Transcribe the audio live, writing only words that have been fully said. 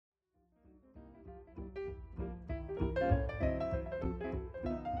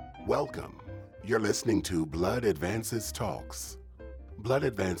Welcome. You're listening to Blood Advances Talks. Blood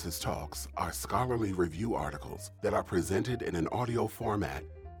Advances Talks are scholarly review articles that are presented in an audio format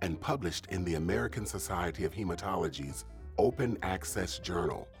and published in the American Society of Hematology's open access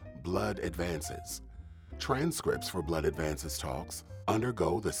journal, Blood Advances. Transcripts for Blood Advances Talks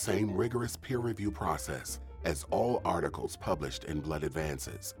undergo the same rigorous peer review process as all articles published in Blood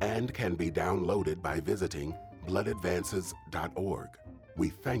Advances and can be downloaded by visiting bloodadvances.org. We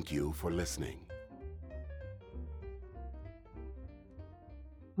thank you for listening.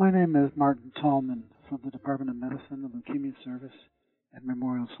 My name is Martin Tallman from the Department of Medicine, the Leukemia Service at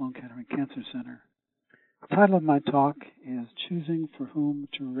Memorial Sloan Kettering Cancer Center. The title of my talk is Choosing for Whom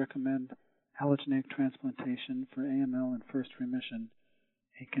to Recommend Allogeneic Transplantation for AML in First Remission,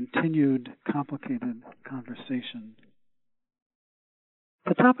 a continued complicated conversation.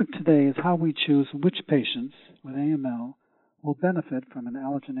 The topic today is how we choose which patients with AML will benefit from an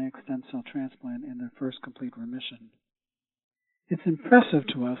allogeneic stem cell transplant in their first complete remission. It's impressive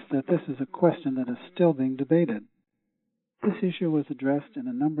to us that this is a question that is still being debated. This issue was addressed in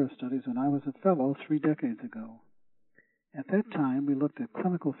a number of studies when I was a fellow 3 decades ago. At that time, we looked at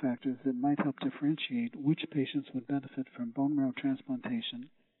clinical factors that might help differentiate which patients would benefit from bone marrow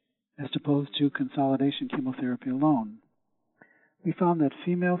transplantation as opposed to consolidation chemotherapy alone. We found that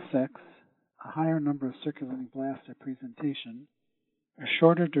female sex, a higher number of circulating blasts at presentation, a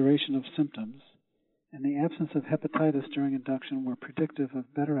shorter duration of symptoms, and the absence of hepatitis during induction were predictive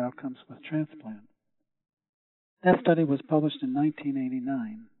of better outcomes with transplant. That study was published in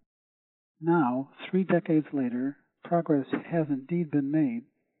 1989. Now, 3 decades later, progress has indeed been made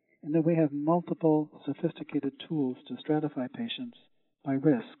in that we have multiple sophisticated tools to stratify patients by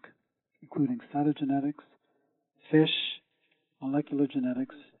risk, including cytogenetics, FISH, molecular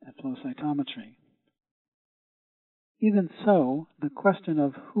genetics, and flow cytometry. Even so, the question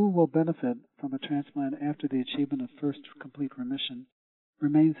of who will benefit from a transplant after the achievement of first complete remission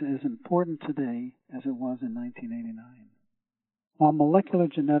remains as important today as it was in 1989. While molecular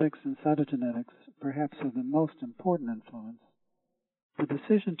genetics and cytogenetics perhaps have the most important influence, the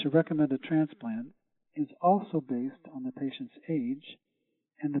decision to recommend a transplant is also based on the patient's age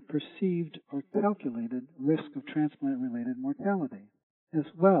and the perceived or calculated risk of transplant-related mortality, as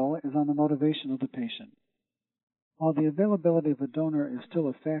well as on the motivation of the patient. While the availability of a donor is still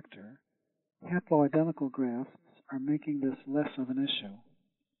a factor, haploidentical grafts are making this less of an issue.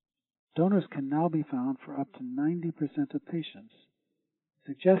 Donors can now be found for up to 90% of patients,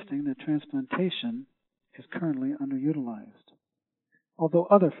 suggesting that transplantation is currently underutilized, although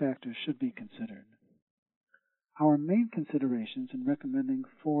other factors should be considered. Our main considerations in recommending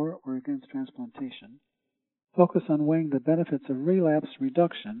for or against transplantation focus on weighing the benefits of relapse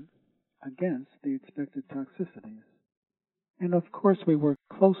reduction against the expected toxicities. And of course, we work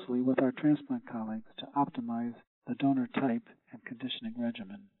closely with our transplant colleagues to optimize the donor type and conditioning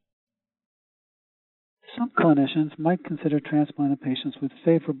regimen. Some clinicians might consider transplant of patients with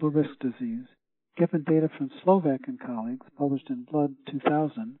favorable risk disease, given data from Slovak and colleagues published in Blood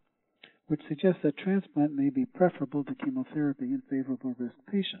 2000, which suggests that transplant may be preferable to chemotherapy in favorable risk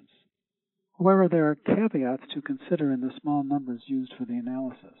patients. However, there are caveats to consider in the small numbers used for the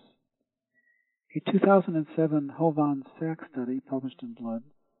analysis. A 2007 Hovan-Sachs study published in Blood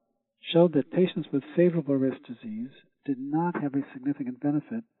showed that patients with favorable risk disease did not have a significant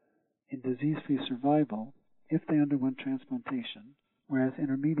benefit in disease-free survival if they underwent transplantation, whereas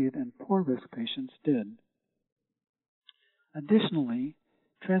intermediate and poor risk patients did. Additionally,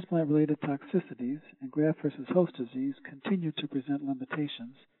 transplant-related toxicities and graft-versus-host disease continue to present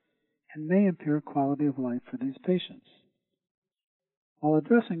limitations and may impair quality of life for these patients. While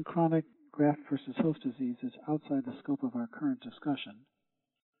addressing chronic graft-versus-host disease is outside the scope of our current discussion,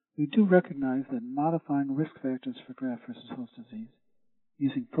 we do recognize that modifying risk factors for graft-versus-host disease,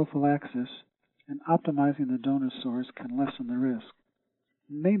 using prophylaxis, and optimizing the donor source can lessen the risk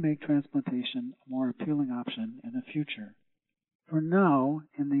and may make transplantation a more appealing option in the future. For now,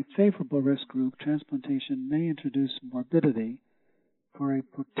 in the favorable risk group, transplantation may introduce morbidity for a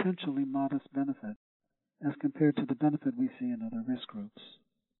potentially modest benefit as compared to the benefit we see in other risk groups.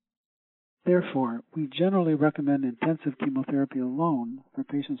 Therefore, we generally recommend intensive chemotherapy alone for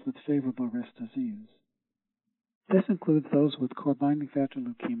patients with favorable risk disease. This includes those with core binding factor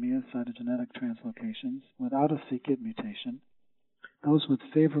leukemia, cytogenetic translocations without a c-KIT mutation, those with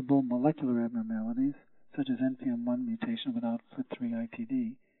favorable molecular abnormalities, such as NPM1 mutation without FLT3-ITD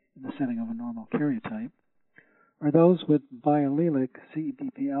in the setting of a normal karyotype, or those with biallelic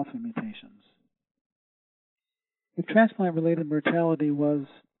CEBP alpha mutations. If transplant-related mortality was,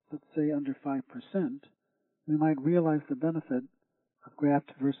 let's say, under 5%, we might realize the benefit of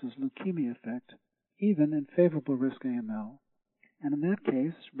graft versus leukemia effect, even in favorable risk AML, and in that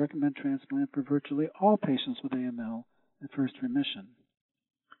case, recommend transplant for virtually all patients with AML in first remission.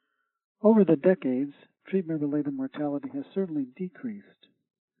 Over the decades, treatment-related mortality has certainly decreased.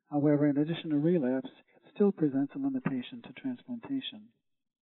 However, in addition to relapse, it still presents a limitation to transplantation.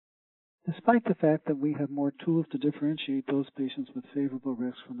 Despite the fact that we have more tools to differentiate those patients with favorable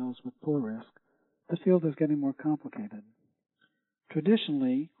risk from those with poor risk, the field is getting more complicated.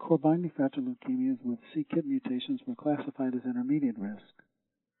 Traditionally, core binding factor leukemias with c-KIT mutations were classified as intermediate risk.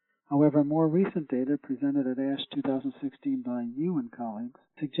 However, more recent data presented at ASH 2016 by Yu and colleagues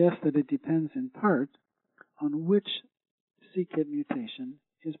suggests that it depends in part on which c-KIT mutation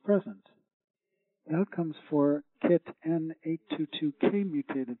is present. The outcomes for KIT N822K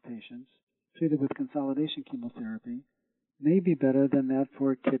mutated patients treated with consolidation chemotherapy may be better than that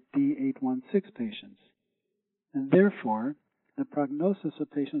for KIT D816 patients, and therefore the prognosis of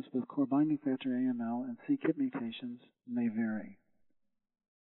patients with core binding factor AML and c-KIT mutations may vary.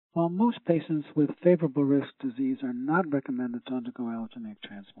 While most patients with favorable risk disease are not recommended to undergo allogeneic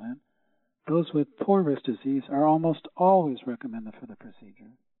transplant, those with poor risk disease are almost always recommended for the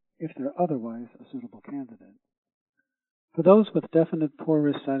procedure if they're otherwise a suitable candidate. For those with definite poor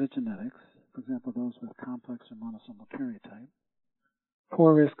risk cytogenetics, for example those with complex or monosomal karyotype,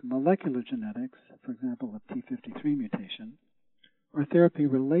 poor risk molecular genetics, for example a P53 mutation, or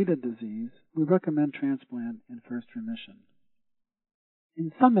therapy-related disease, we recommend transplant in first remission.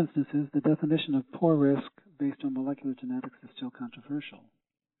 In some instances, the definition of poor risk based on molecular genetics is still controversial.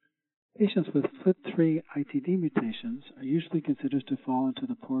 Patients with FLT3 ITD mutations are usually considered to fall into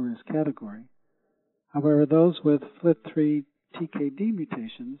the poor risk category. However, those with FLT3 TKD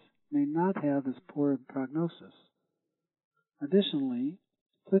mutations may not have as poor a prognosis. Additionally,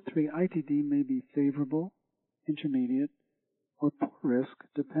 FLT3 ITD may be favorable, intermediate, or poor risk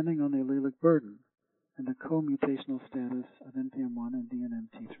depending on the allelic burden and the co-mutational status of NPM1 and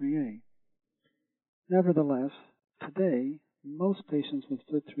DNMT3A. Nevertheless, today, most patients with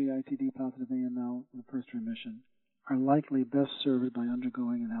FLT3 ITD positive AML in first remission are likely best served by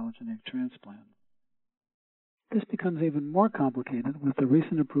undergoing an allogeneic transplant. This becomes even more complicated with the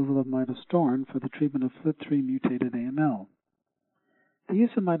recent approval of midostaurin for the treatment of FLT3 mutated AML. The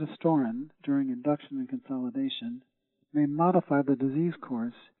use of midostaurin during induction and consolidation may modify the disease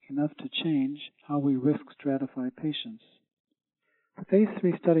course enough to change how we risk stratify patients. The Phase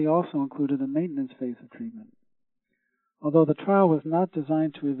 3 study also included a maintenance phase of treatment. Although the trial was not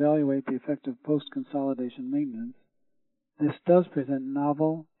designed to evaluate the effect of post-consolidation maintenance, this does present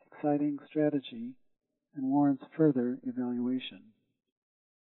novel, exciting strategy and warrants further evaluation.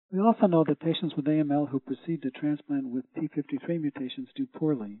 We also know that patients with AML who proceed to transplant with P53 mutations do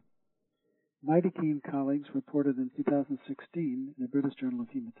poorly. Meideke and colleagues reported in 2016 in the British Journal of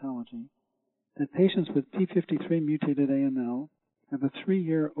Hematology that patients with P53 mutated AML have a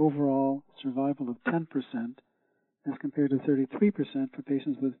 3-year overall survival of 10% as compared to 33% for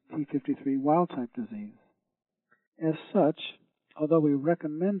patients with P53 wild-type disease. As such, although we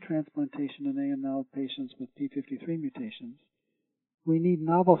recommend transplantation in AML patients with P53 mutations, we need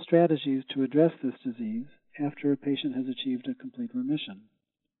novel strategies to address this disease after a patient has achieved a complete remission.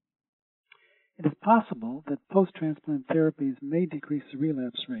 It is possible that post-transplant therapies may decrease the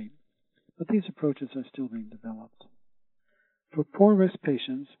relapse rate, but these approaches are still being developed. For poor-risk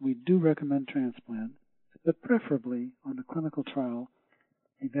patients, we do recommend transplant, but preferably on a clinical trial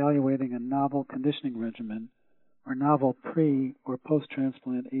evaluating a novel conditioning regimen or novel pre- or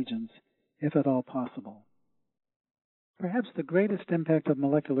post-transplant agents, if at all possible. Perhaps the greatest impact of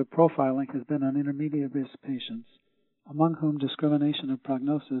molecular profiling has been on intermediate-risk patients, among whom discrimination of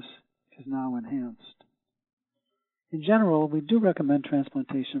prognosis is now enhanced. In general, we do recommend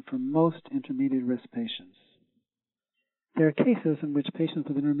transplantation for most intermediate-risk patients. There are cases in which patients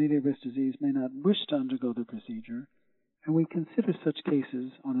with intermediate-risk disease may not wish to undergo the procedure, and we consider such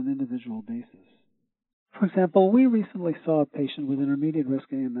cases on an individual basis. For example, we recently saw a patient with intermediate-risk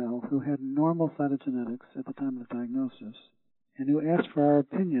AML who had normal cytogenetics at the time of diagnosis and who asked for our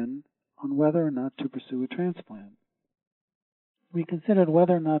opinion on whether or not to pursue a transplant. We considered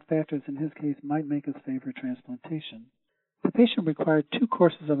whether or not factors in his case might make us favor transplantation. The patient required 2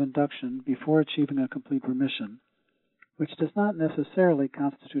 courses of induction before achieving a complete remission, which does not necessarily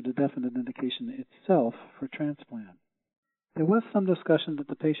constitute a definite indication itself for transplant. There was some discussion that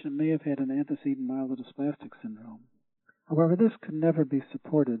the patient may have had an antecedent myelodysplastic syndrome. However, this could never be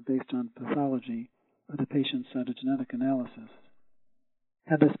supported based on pathology or the patient's cytogenetic analysis.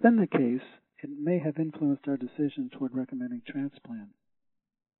 Had this been the case, it may have influenced our decision toward recommending transplant.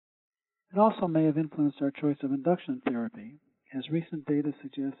 It also may have influenced our choice of induction therapy, as recent data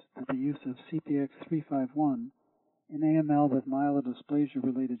suggests that the use of CPX-351 in AML with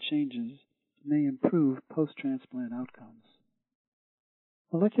myelodysplasia-related changes may improve post-transplant outcomes.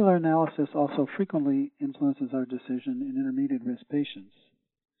 Molecular analysis also frequently influences our decision in intermediate-risk patients.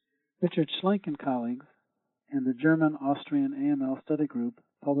 Richard Schlenk and colleagues and the German-Austrian AML study group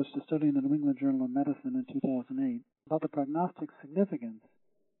published a study in the New England Journal of Medicine in 2008 about the prognostic significance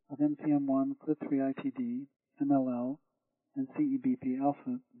of NPM1, FLT3-ITD, MLL, and CEBP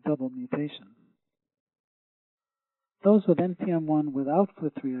alpha double mutations. Those with NPM1 without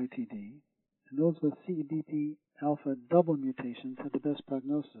FLT3-ITD and those with CEBP alpha double mutations had the best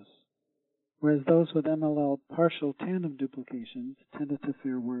prognosis, whereas those with MLL partial tandem duplications tended to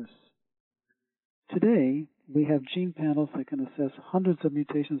fare worse. Today, we have gene panels that can assess hundreds of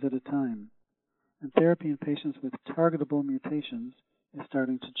mutations at a time, and therapy in patients with targetable mutations is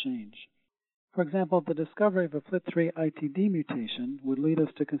starting to change. For example, the discovery of a FLT3-ITD mutation would lead us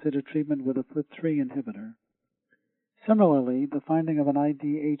to consider treatment with a FLT3 inhibitor. Similarly, the finding of an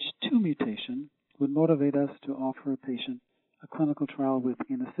IDH2 mutation would motivate us to offer a patient a clinical trial with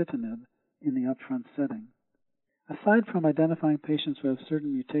enasidenib in the upfront setting. Aside from identifying patients who have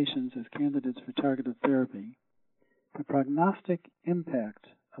certain mutations as candidates for targeted therapy, the prognostic impact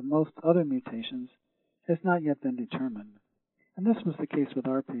of most other mutations has not yet been determined. And this was the case with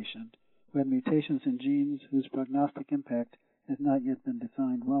our patient, who had mutations in genes whose prognostic impact has not yet been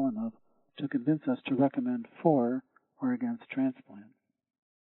defined well enough to convince us to recommend for or against transplant.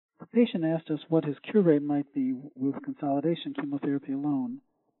 The patient asked us what his cure rate might be with consolidation chemotherapy alone,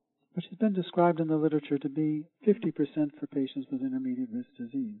 which has been described in the literature to be 50% for patients with intermediate-risk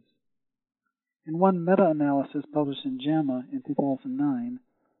disease. In one meta-analysis published in JAMA in 2009,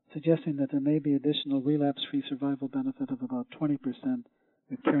 suggesting that there may be additional relapse-free survival benefit of about 20%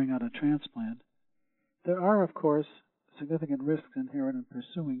 with carrying out a transplant, there are, of course, significant risks inherent in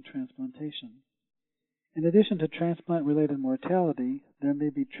pursuing transplantation. In addition to transplant-related mortality, there may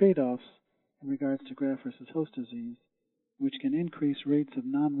be trade-offs in regards to graft-versus-host disease, which can increase rates of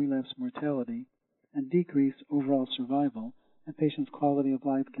non-relapse mortality and decrease overall survival, and patients' quality of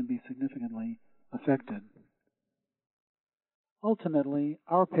life can be significantly affected. Ultimately,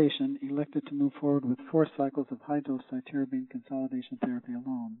 our patient elected to move forward with 4 cycles of high-dose cytarabine consolidation therapy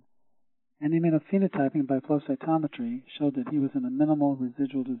alone, and immunophenotyping by flow cytometry showed that he was in a minimal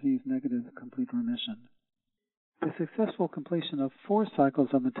residual disease negative complete remission. The successful completion of 4 cycles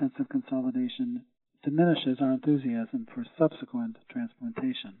of intensive consolidation diminishes our enthusiasm for subsequent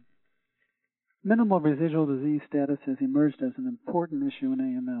transplantation. Minimal residual disease status has emerged as an important issue in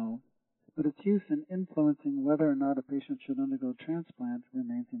AML, but its use in influencing whether or not a patient should undergo transplant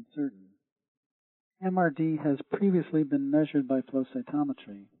remains uncertain. MRD has previously been measured by flow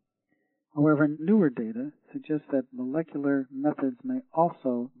cytometry. However, newer data suggests that molecular methods may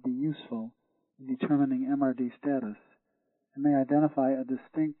also be useful in determining MRD status and may identify a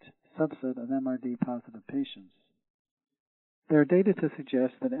distinct subset of MRD-positive patients. There are data to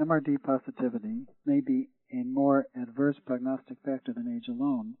suggest that MRD positivity may be a more adverse prognostic factor than age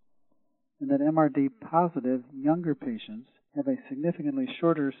alone, and that MRD-positive younger patients have a significantly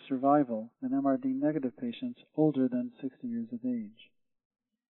shorter survival than MRD-negative patients older than 60 years of age.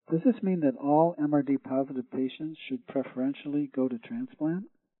 Does this mean that all MRD-positive patients should preferentially go to transplant?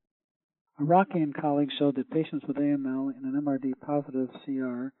 Araki and colleagues showed that patients with AML in an MRD-positive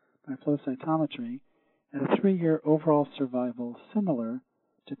CR by flow cytometry had a 3-year overall survival similar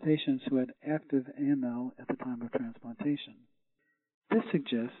to patients who had active AML at the time of transplantation. This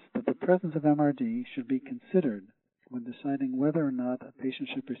suggests that the presence of MRD should be considered when deciding whether or not a patient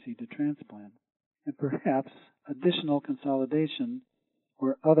should proceed to transplant, and perhaps additional consolidation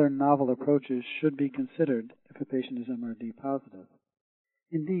or other novel approaches should be considered if a patient is MRD positive.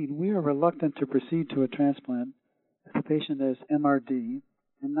 Indeed, we are reluctant to proceed to a transplant if the patient has MRD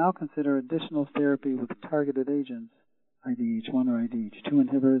and now consider additional therapy with targeted agents, IDH1 or IDH2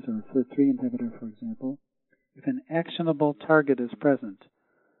 inhibitors or a FLT3 inhibitor, for example, if an actionable target is present,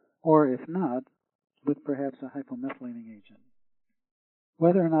 or if not, with perhaps a hypomethylating agent.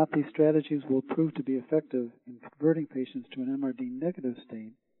 Whether or not these strategies will prove to be effective in converting patients to an MRD-negative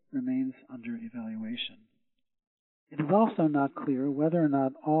state remains under evaluation. It is also not clear whether or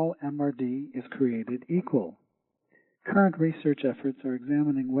not all MRD is created equal. Current research efforts are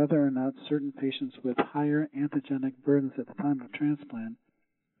examining whether or not certain patients with higher antigenic burdens at the time of transplant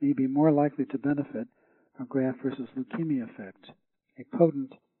may be more likely to benefit from graft-versus-leukemia effect, a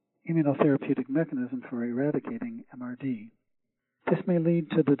potent immunotherapeutic mechanism for eradicating MRD. This may lead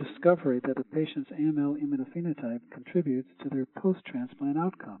to the discovery that a patient's AML immunophenotype contributes to their post-transplant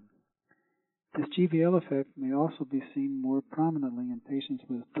outcome. This GVL effect may also be seen more prominently in patients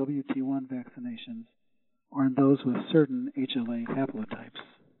with WT1 vaccinations or in those with certain HLA haplotypes.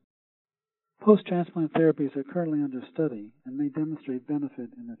 Post-transplant therapies are currently under study and may demonstrate benefit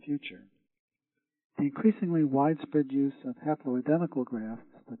in the future. The increasingly widespread use of haploidentical grafts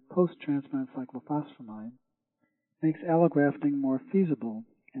with post-transplant cyclophosphamide makes allografting more feasible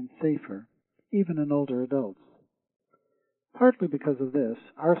and safer, even in older adults. Partly because of this,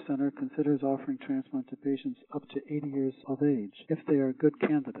 our center considers offering transplant to patients up to 80 years of age if they are good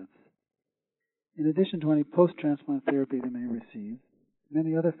candidates. In addition to any post-transplant therapy they may receive,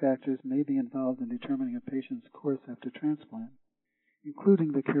 many other factors may be involved in determining a patient's course after transplant,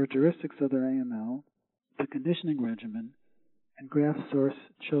 including the characteristics of their AML, the conditioning regimen, and graft source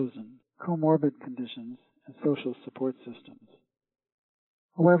chosen, comorbid conditions, and social support systems.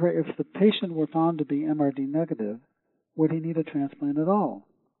 However, if the patient were found to be MRD negative, would he need a transplant at all?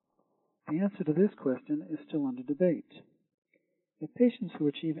 The answer to this question is still under debate. If patients who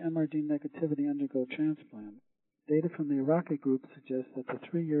achieve MRD negativity undergo transplant, data from the Iraqi group suggests that the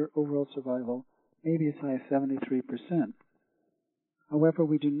 3-year overall survival may be as high as 73%. However,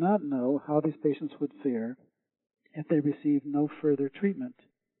 we do not know how these patients would fare if they receive no further treatment.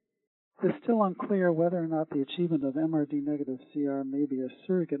 It is still unclear whether or not the achievement of MRD negative CR may be a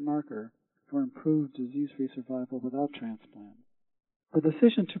surrogate marker for improved disease-free survival without transplant. The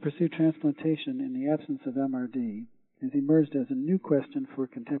decision to pursue transplantation in the absence of MRD has emerged as a new question for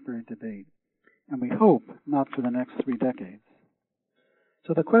contemporary debate, and we hope not for the next 3 decades.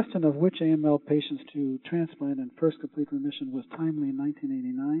 So the question of which AML patients to transplant in first complete remission was timely in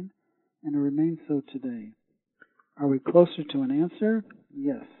 1989, and it remains so today. Are we closer to an answer?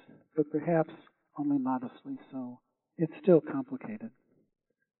 Yes, but perhaps only modestly so. It's still complicated.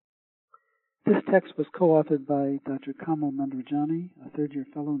 This text was co-authored by Dr. Kamal Mendrajani, a third-year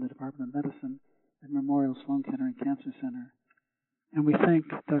fellow in the Department of Medicine at Memorial Sloan Kettering Cancer Center. And we thank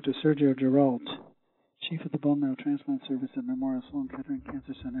Dr. Sergio Giralt, Chief of the Bone Marrow Transplant Service at Memorial Sloan Kettering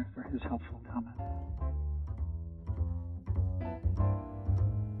Cancer Center, for his helpful comments.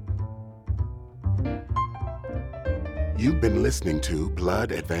 You've been listening to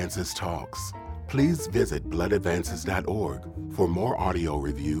Blood Advances Talks. Please visit bloodadvances.org for more audio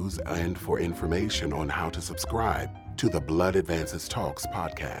reviews and for information on how to subscribe to the Blood Advances Talks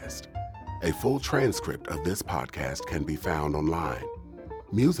podcast. A full transcript of this podcast can be found online.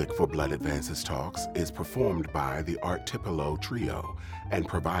 Music for Blood Advances Talks is performed by the Art Tipolo Trio and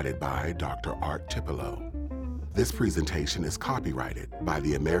provided by Dr. Art Tipolo. This presentation is copyrighted by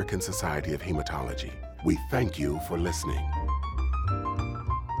the American Society of Hematology. We thank you for listening.